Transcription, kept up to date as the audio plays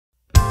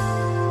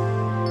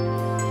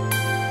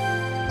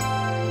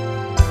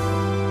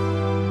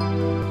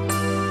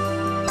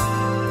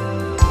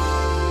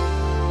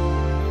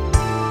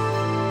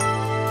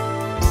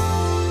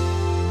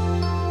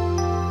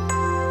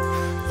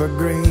but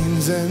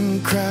grains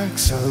and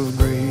cracks of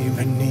gray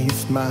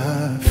beneath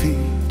my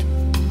feet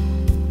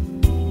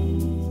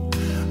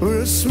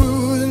were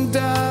smooth and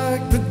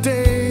dark the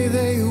day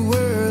they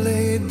were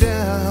laid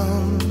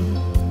down.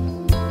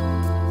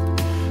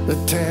 The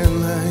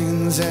tan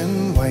lines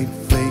and white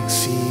flakes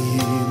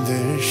seed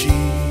their sheath.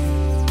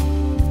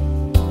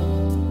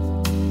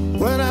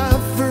 When I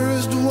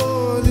first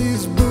wore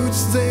these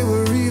boots, they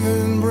were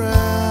even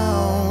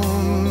brown.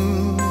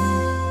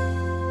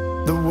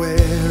 The wear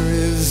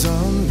is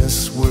on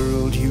this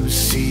world, you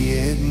see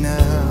it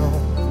now.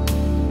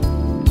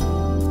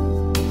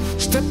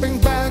 Stepping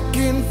back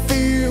in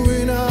fear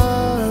when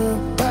our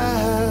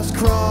paths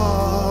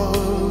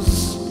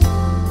cross,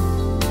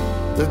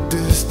 the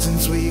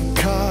distance we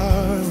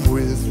carve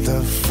with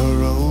the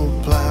furrow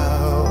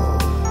plow.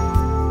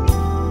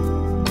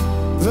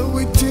 Though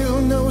we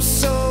till no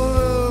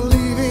soul,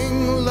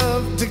 leaving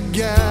love to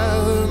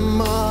gather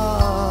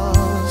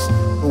moss.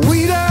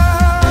 We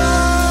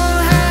don't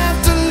have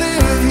to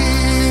live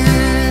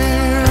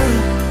here.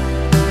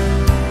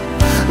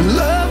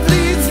 Love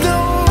leads no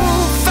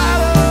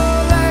fallow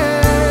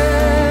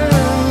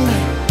land.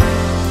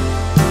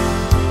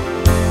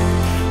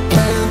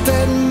 Plant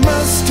that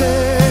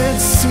mustard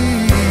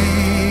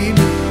seed.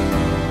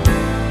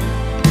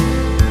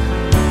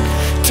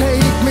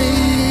 Take me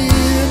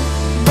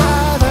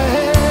by the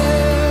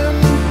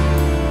hand.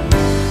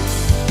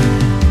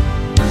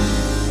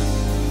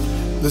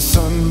 The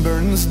sun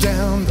burns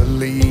down the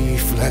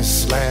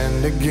leafless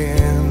land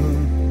again.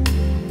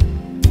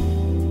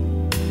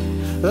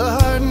 The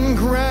hardened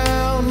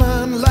ground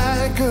line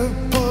like a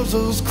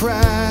puzzle's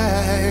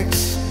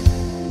cracks.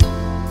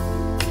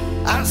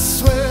 I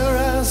swear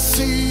I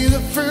see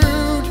the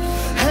fruit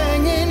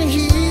hanging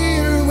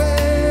here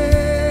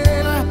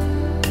when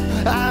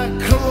I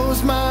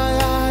close my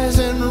eyes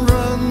and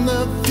run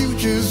the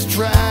future's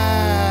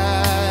track.